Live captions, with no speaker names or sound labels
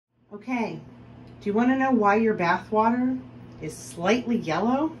Okay, do you want to know why your bath water is slightly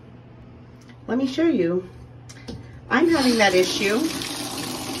yellow? Let me show you. I'm having that issue.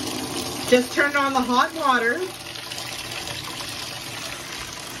 Just turned on the hot water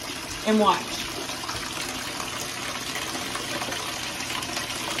and watch.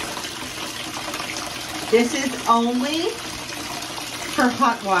 This is only for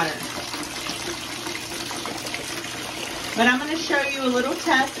hot water. But I'm going to show you a little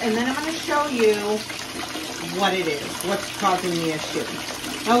test, and then I'm going to show you what it is, what's causing the issue.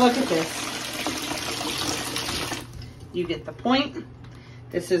 Now look at this. You get the point.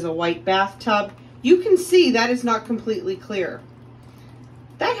 This is a white bathtub. You can see that is not completely clear.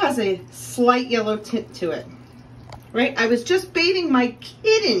 That has a slight yellow tint to it, right? I was just bathing my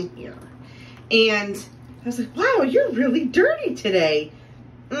kid in here, and I was like, wow, you're really dirty today.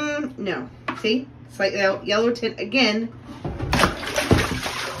 No, see? Slight yellow tint again,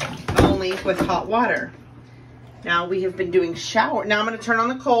 only with hot water. Now we have been doing shower. Now I'm going to turn on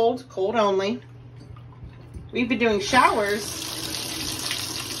the cold only. We've been doing showers,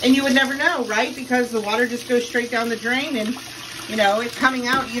 and you would never know, right? Because the water just goes straight down the drain, and you know, it's coming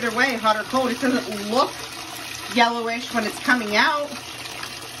out either way, hot or cold. It doesn't look yellowish when it's coming out,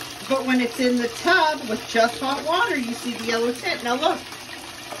 but when it's in the tub with just hot water, you see the yellow tint. Now look.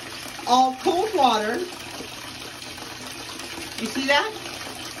 All cold water, you see that?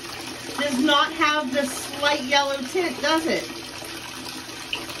 Does not have the slight yellow tint, does it?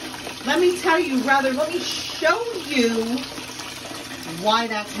 Let me tell you, rather, let me show you why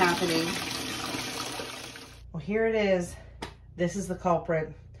that's happening. Well, here it is. This is the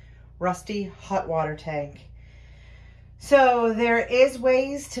culprit. Rusty hot water tank. So there is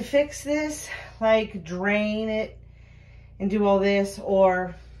ways to fix this, like drain it and do all this,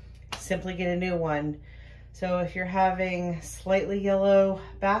 or simply get a new one. So if you're having slightly yellow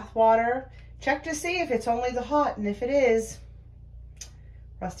bath water, check to see if it's only the hot, and if it is,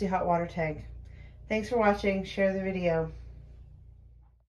 rusty hot water tank. Thanks for watching. Share the video.